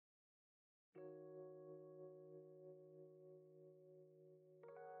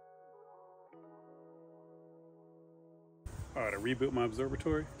All right, I rebuilt my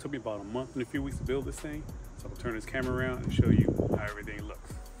observatory. It took me about a month and a few weeks to build this thing. So I'll turn this camera around and show you how everything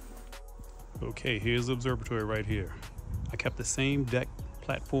looks. Okay, here's the observatory right here. I kept the same deck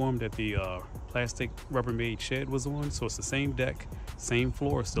platform that the plastic Rubbermaid shed was on. So it's the same deck, same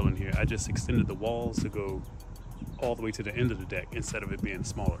floor still in here. I just extended the walls to go all the way to the end of the deck instead of it being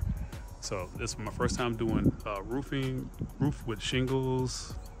smaller. So this is my first time doing roof with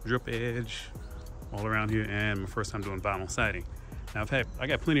shingles, drip edge, all around here, and my first time doing vinyl siding. Now I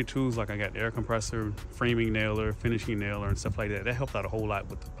got plenty of tools, like I got air compressor, framing nailer, finishing nailer, and stuff like that. That helped out a whole lot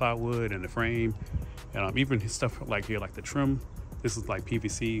with the plywood and the frame, and even stuff like here, like the trim. This is like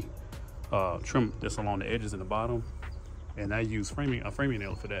PVC trim that's along the edges and the bottom, and I use a framing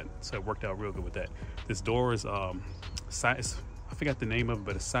nailer for that, so it worked out real good with that. This door is I forgot the name of it,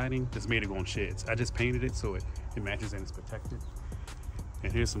 but it's siding that's made to go on sheds. I just painted it so it matches and it's protected.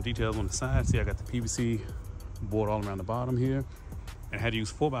 And here's some details on the side. See, I got the PVC board all around the bottom here. And I had to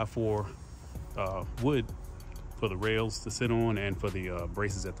use 4x4 wood for the rails to sit on and for the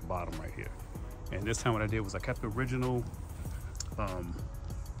braces at the bottom right here. And this time what I did was I kept the original,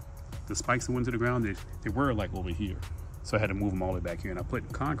 the spikes that went to the ground, they were like over here. So I had to move them all the way back here. And I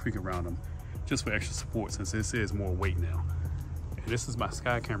put concrete around them just for extra support, since this is more weight now. And this is my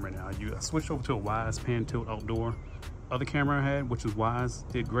sky camera now. I switched over to a Wise pan tilt outdoor. Other camera I had, which was Wise,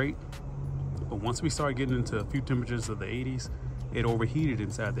 did great. But once we started getting into a few temperatures of the 80s, it overheated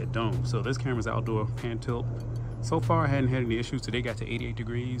inside that dome. So this camera's outdoor pan tilt. So far I hadn't had any issues. Today got to 88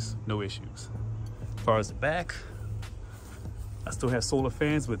 degrees, no issues. As far as the back, I still have solar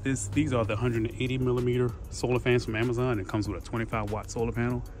fans, but these are the 180 millimeter solar fans from Amazon. It comes with a 25-watt solar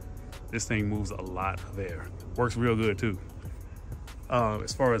panel. This thing moves a lot of air. Works real good too.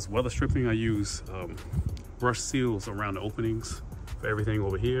 As far as weather stripping, I use brush seals around the openings for everything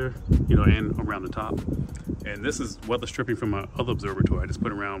over here, and around the top. And this is weather stripping from my other observatory. I just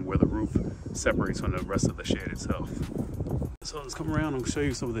put around where the roof separates from the rest of the shed itself. So let's come around and show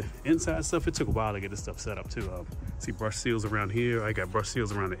you some of the inside stuff. It took a while to get this stuff set up too. See brush seals around here. I got brush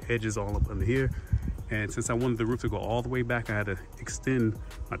seals around the edges all up under here. And since I wanted the roof to go all the way back, I had to extend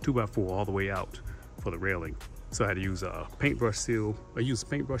my 2x4 all the way out for the railing. So I had to use a paintbrush seal. I used a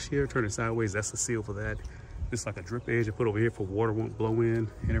paintbrush here, turn it sideways. That's the seal for that. It's like a drip edge I put over here for water won't blow in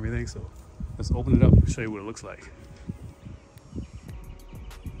and everything. So let's open it up and show you what it looks like.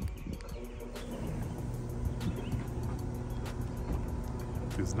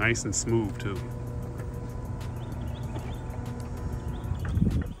 It's nice and smooth too.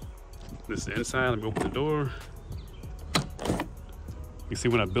 This is the inside. Let me open the door. You see,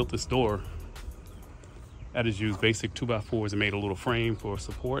 when I built this door, I just used basic 2x4s and made a little frame for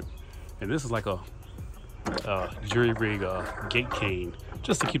support. And this is like a jury rig gate cane,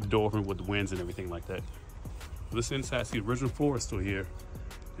 just to keep the door open with the winds and everything like that. This inside, see, the original floor is still here.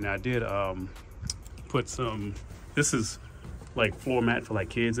 And I did put some, this is like floor mat for like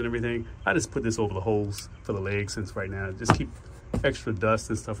kids and everything. I just put this over the holes for the legs, since right now just keep extra dust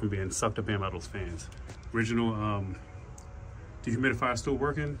and stuff from being sucked up in by those fans. Original dehumidifier still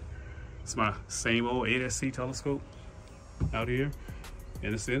working. It's my same old 8SC telescope out here,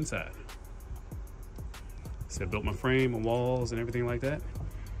 and it's the inside. So I built my frame and walls and everything like that.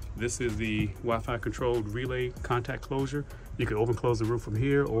 This is the Wi-Fi controlled relay contact closure. You can open close the roof from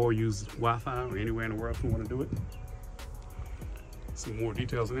here or use Wi-Fi or anywhere in the world if you want to do it. Some more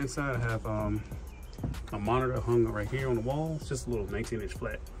details on the inside. I have a monitor hung right here on the wall. It's just a little 19-inch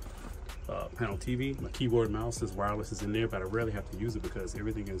flat panel TV. My keyboard and mouse is wireless, is in there, but I rarely have to use it because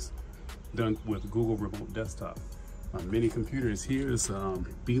everything is done with Google Remote Desktop. My mini computer is here. It's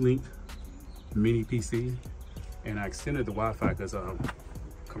B-Link mini PC, and I extended the Wi-Fi because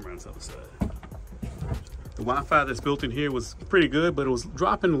come around this other side. The Wi-Fi that's built in here was pretty good, but it was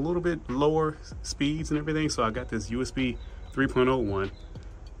dropping a little bit lower speeds and everything. So I got this USB 3.0 one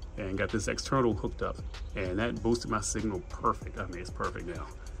and got this external hooked up, and that boosted my signal perfect. I mean, it's perfect now.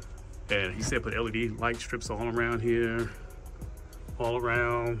 And he said put LED light strips all around here, all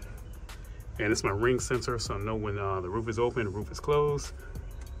around. And it's my ring sensor, so I know when the roof is open, the roof is closed.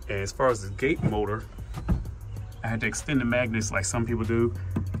 And as far as the gate motor, I had to extend the magnets like some people do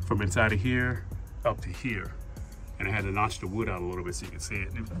from inside of here up to here. And I had to notch the wood out a little bit so you can see it,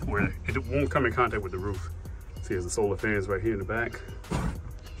 where it won't come in contact with the roof. See, there's the solar fans right here in the back.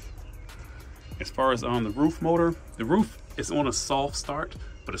 As far as on the roof motor, the roof is on a soft start,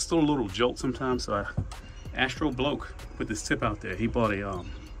 but it's still a little jolt sometimes. So Astro Bloke put this tip out there. He bought a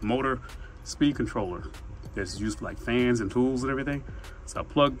motor speed controller that's used for like fans and tools and everything. So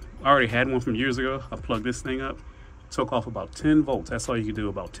I already had one from years ago. I plugged this thing up, took off about 10 volts. That's all you can do,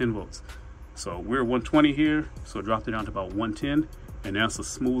 about 10 volts. So we're 120 here, so I dropped it down to about 110, and now it's a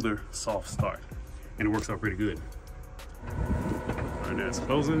smoother, soft start. And it works out pretty good. And that's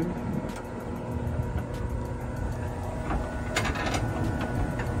closing.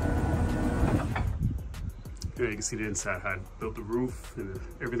 Here you can see the inside, how I built the roof and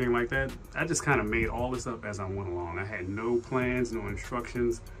everything like that. I just kind of made all this up as I went along. I had no plans, no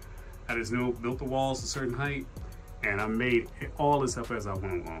instructions. I just built the walls a certain height, and I made all this up as I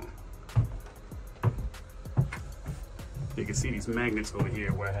went along. You can see these magnets over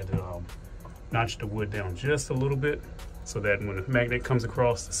here where I had to notch the wood down just a little bit so that when the magnet comes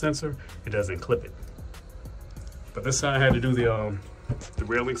across the sensor, it doesn't clip it. But this side I had to do the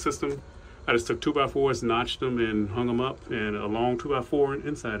railing system. I just took 2x4s, notched them and hung them up, and a long 2x4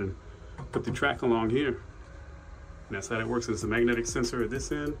 inside, and put the track along here. And that's how it works. It's a magnetic sensor at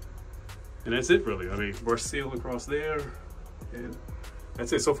this end. And that's it really. I mean, brush seal across there, and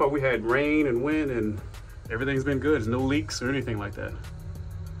that's it. So far we had rain and wind, and everything's been good. There's no leaks or anything like that.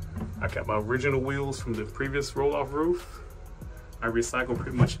 I kept my original wheels from the previous roll-off roof. I recycled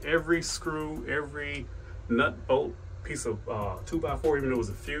pretty much every screw, every nut, bolt, piece of 2x4, even though it was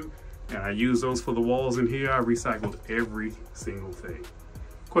a few. And I used those for the walls in here. I recycled every single thing.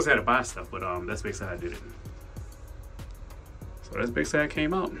 Of course, I had to buy stuff, but that's basically how I did it. So that's basically how it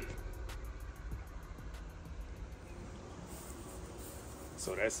came out.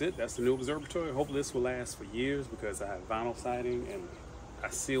 So that's it. That's the new observatory. Hopefully this will last for years because I have vinyl siding and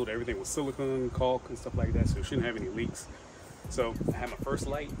I sealed everything with silicone, caulk, and stuff like that, so it shouldn't have any leaks. So I had my first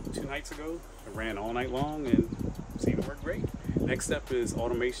light 2 nights ago. I ran all night long and seemed to work great. Next step is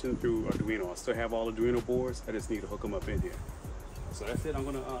automation through Arduino. I still have all the Arduino boards. I just need to hook them up in here. So that's it. I'm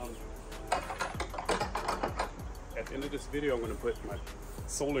gonna at the end of this video, I'm gonna put my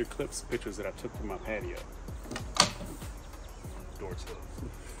solar eclipse pictures that I took from my patio. Doors closed.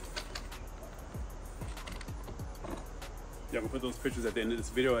 Yeah, I'm gonna put those pictures at the end of this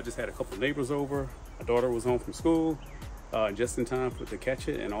video. I just had a couple neighbors over. My daughter was home from school, just in time to catch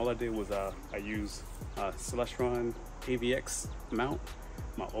it. And all I did was I used Celestron AVX mount,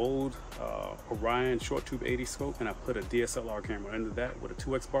 my old Orion short tube 80 scope, and I put a DSLR camera under that with a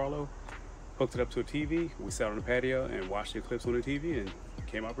 2X Barlow. Hooked it up to a TV. We sat on the patio and watched the eclipse on the TV, and it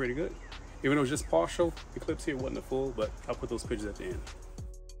came out pretty good. Even though it was just partial eclipse here, it wasn't a full, but I'll put those pictures at the end.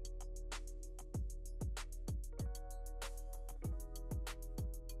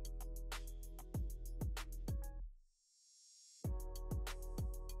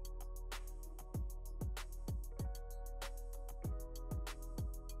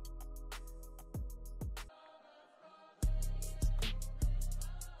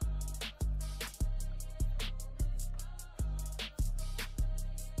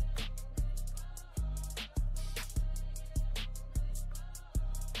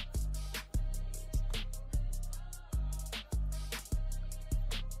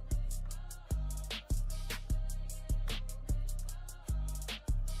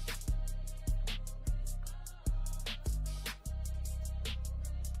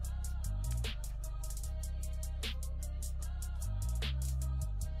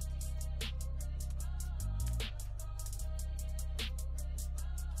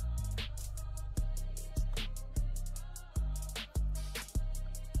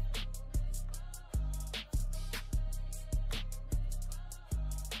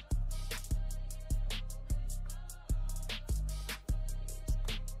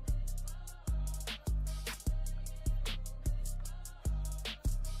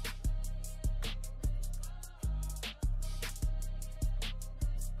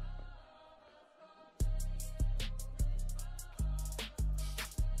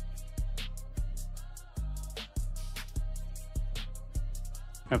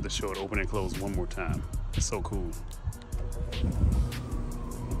 I have to show it open and close one more time. It's so cool.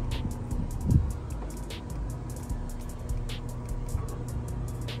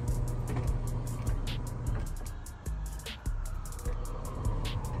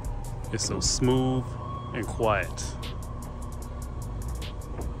 It's so smooth and quiet.